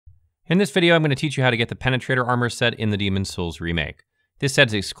In this video, I'm going to teach you how to get the Penetrator armor set in the Demon's Souls remake. This set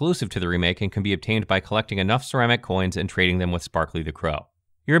is exclusive to the remake and can be obtained by collecting enough ceramic coins and trading them with Sparkly the Crow.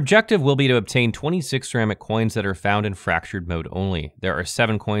 Your objective will be to obtain 26 ceramic coins that are found in fractured mode only. There are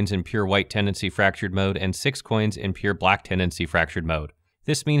 7 coins in pure white tendency fractured mode and 6 coins in pure black tendency fractured mode.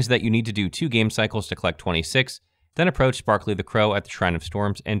 This means that you need to do 2 game cycles to collect 26, then approach Sparkly the Crow at the Shrine of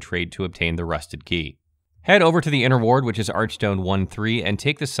Storms and trade to obtain the rusted key. Head over to the inner ward, which is Archstone 1-3, and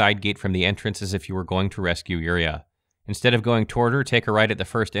take the side gate from the entrance as if you were going to rescue Yuria. Instead of going toward her, take a right at the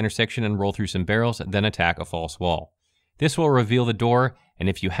first intersection and roll through some barrels, then attack a false wall. This will reveal the door, and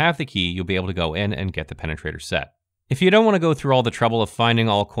if you have the key, you'll be able to go in and get the Penetrator set. If you don't want to go through all the trouble of finding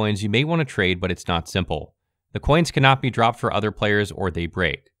all coins, you may want to trade, but it's not simple. The coins cannot be dropped for other players or they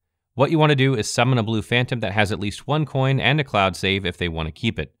break. What you want to do is summon a blue phantom that has at least 1 coin and a cloud save if they want to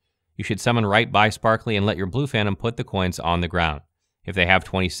keep it. You should summon right by Sparkly and let your blue phantom put the coins on the ground. If they have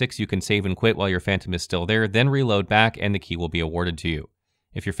 26, you can save and quit while your phantom is still there, then reload back and the key will be awarded to you.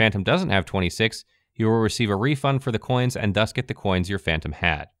 If your phantom doesn't have 26, you will receive a refund for the coins and thus get the coins your phantom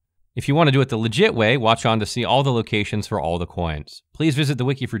had. If you want to do it the legit way, watch on to see all the locations for all the coins. Please visit the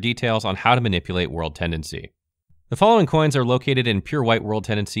wiki for details on how to manipulate World Tendency. The following coins are located in pure white World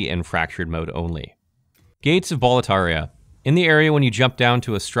Tendency and fractured mode only. Gates of Boletaria. In the area when you jump down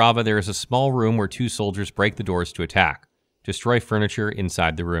to Ostrava, there is a small room where 2 soldiers break the doors to attack. Destroy furniture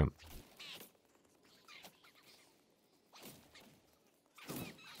inside the room.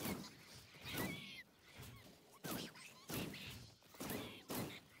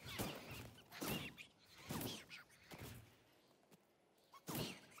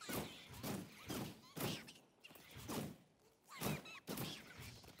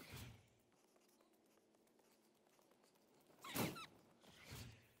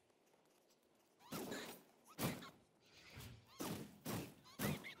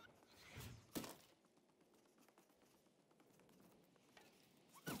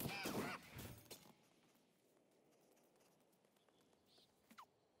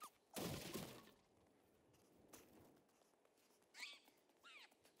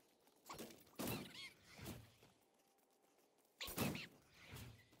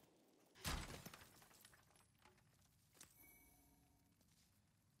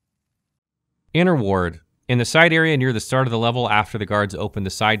 Inner ward. In the side area near the start of the level, after the guards open the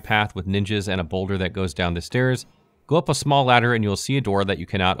side path with ninjas and a boulder that goes down the stairs, go up a small ladder and you'll see a door that you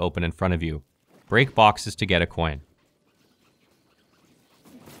cannot open in front of you. Break boxes to get a coin.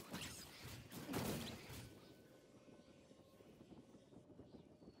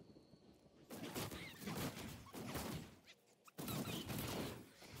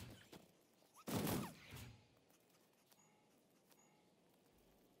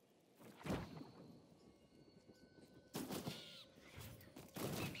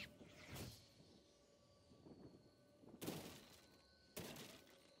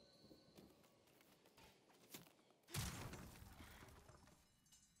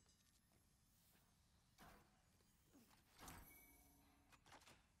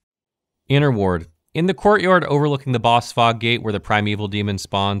 Inner ward. In the courtyard overlooking the boss fog gate where the primeval demon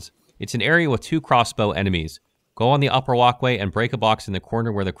spawns, it's an area with 2 crossbow enemies. Go on the upper walkway and break a box in the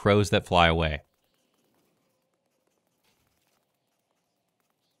corner where the crows that fly away.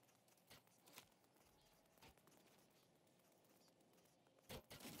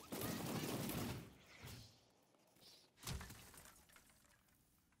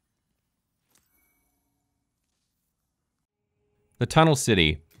 The Tunnel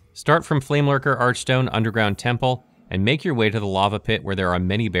City. Start from Flamelurker Archstone Underground Temple and make your way to the lava pit where there are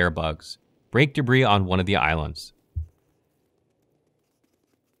many bear bugs. Break debris on one of the islands.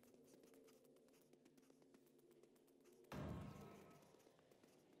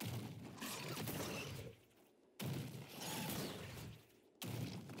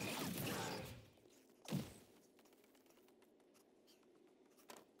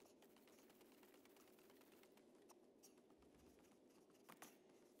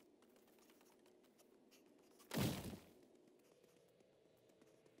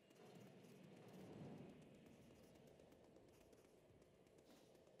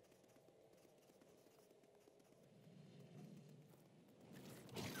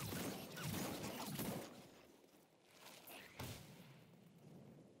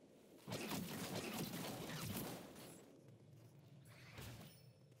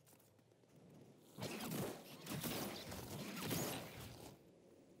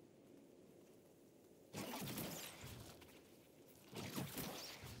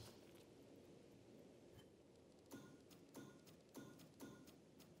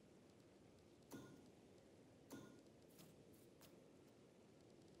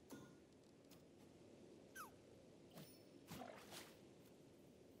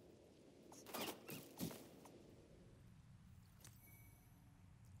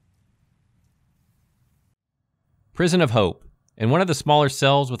 Prison of Hope. In one of the smaller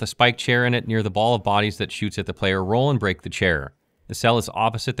cells with a spiked chair in it near the ball of bodies that shoots at the player, roll and break the chair. The cell is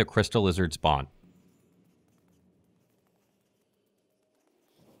opposite the crystal lizard spawn.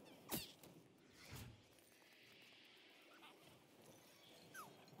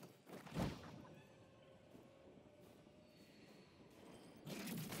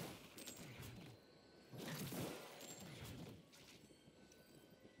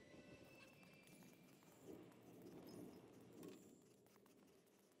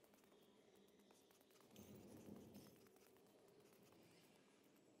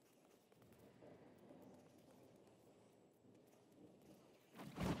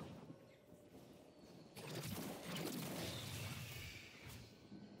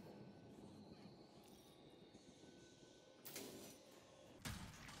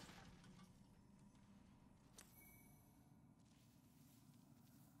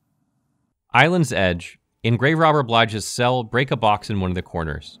 Island's Edge. In Grave Robber Blige's cell, break a box in one of the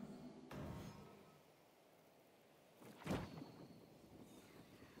corners.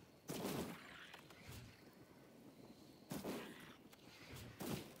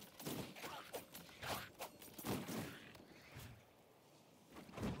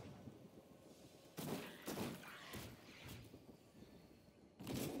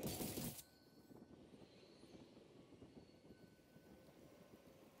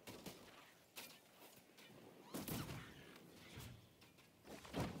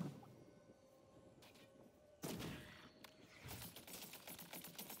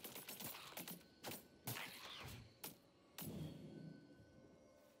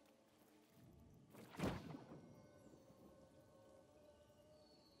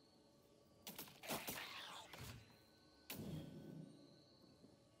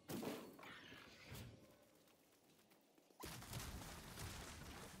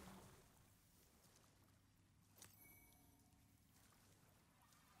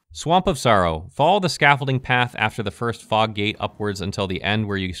 Swamp of Sorrow. Follow the scaffolding path after the first fog gate upwards until the end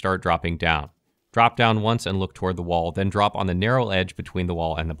where you start dropping down. Drop down once and look toward the wall, then drop on the narrow edge between the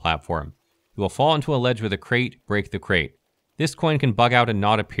wall and the platform. You will fall into a ledge with a crate, break the crate. This coin can bug out and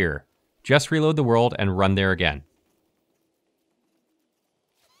not appear. Just reload the world and run there again.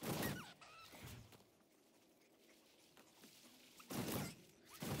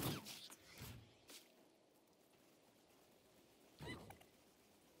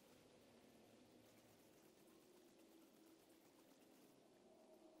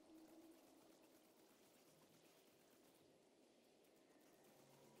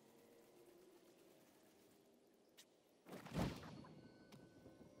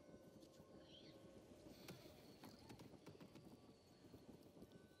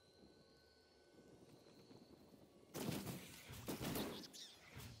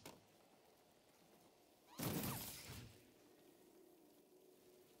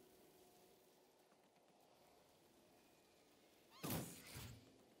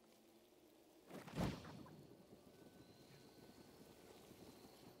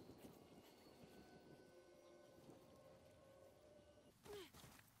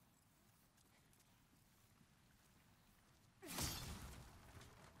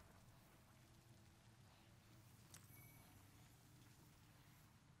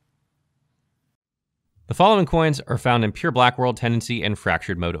 The following coins are found in Pure Black World Tendency and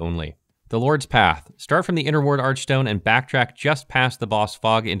Fractured Mode only. The Lord's Path. Start from the Inner Ward Archstone and backtrack just past the boss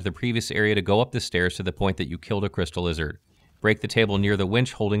Fog into the previous area to go up the stairs to the point that you killed a crystal lizard. Break the table near the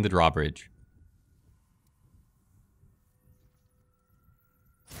winch holding the drawbridge.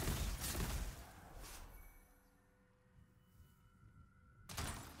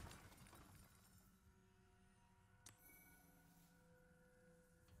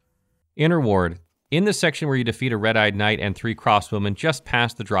 Inner Ward. In the section where you defeat a red-eyed knight and 3 crossbowmen, just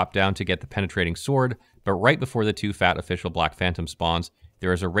past the drop down to get the penetrating sword, but right before the 2 fat official Black Phantom spawns,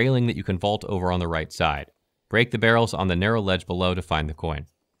 there is a railing that you can vault over on the right side. Break the barrels on the narrow ledge below to find the coin.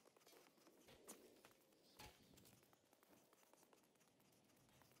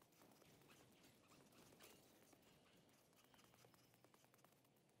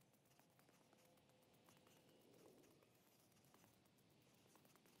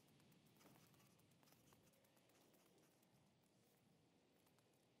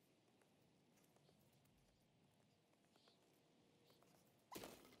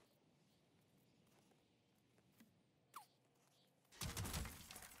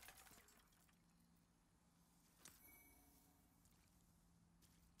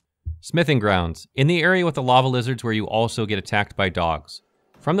 Smithing Grounds. In the area with the lava lizards where you also get attacked by dogs.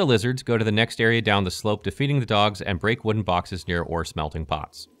 From the lizards, go to the next area down the slope, defeating the dogs, and break wooden boxes near ore smelting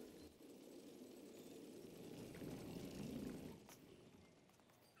pots.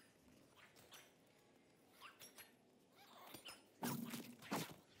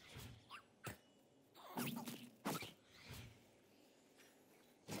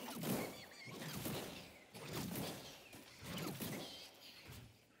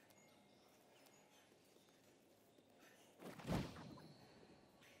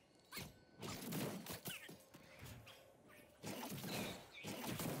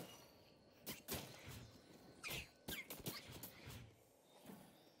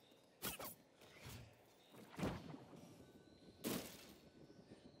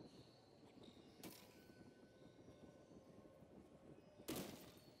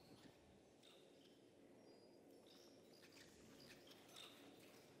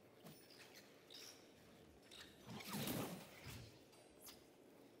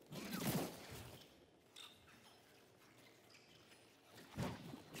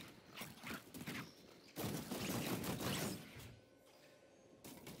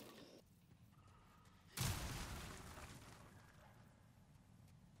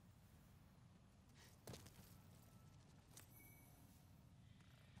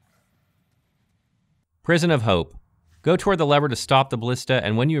 Prison of Hope. Go toward the lever to stop the ballista,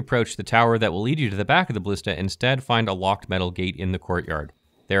 and when you approach the tower that will lead you to the back of the ballista, instead find a locked metal gate in the courtyard.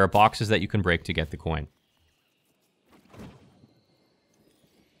 There are boxes that you can break to get the coin.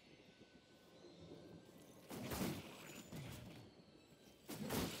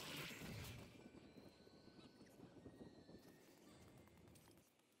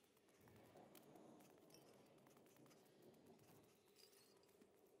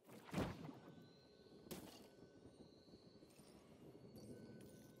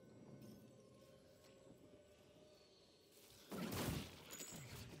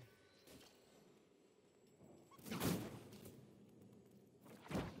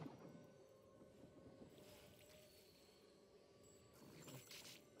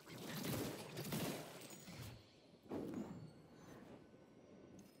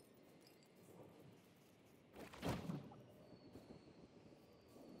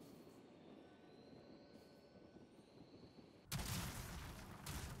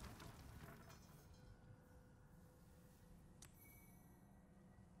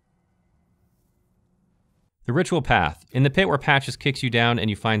 The Ritual Path. In the pit where Patches kicks you down and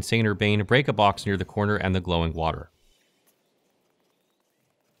you find Sane or Bane, break a box near the corner and the glowing water.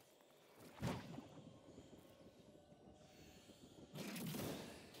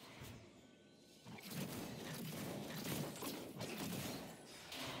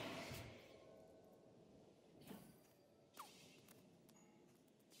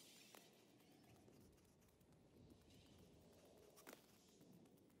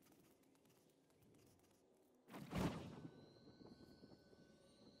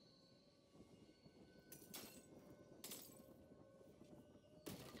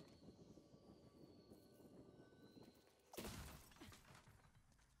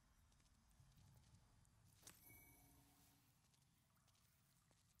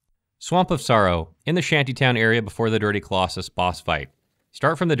 Swamp of Sorrow. In the Shantytown area before the Dirty Colossus boss fight.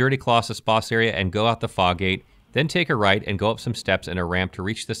 Start from the Dirty Colossus boss area and go out the fog gate, then take a right and go up some steps and a ramp to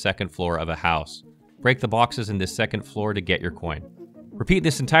reach the second floor of a house. Break the boxes in this second floor to get your coin. Repeat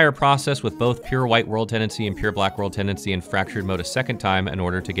this entire process with both Pure White World Tendency and Pure Black World Tendency in Fractured mode a second time in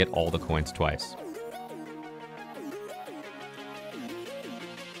order to get all the coins twice.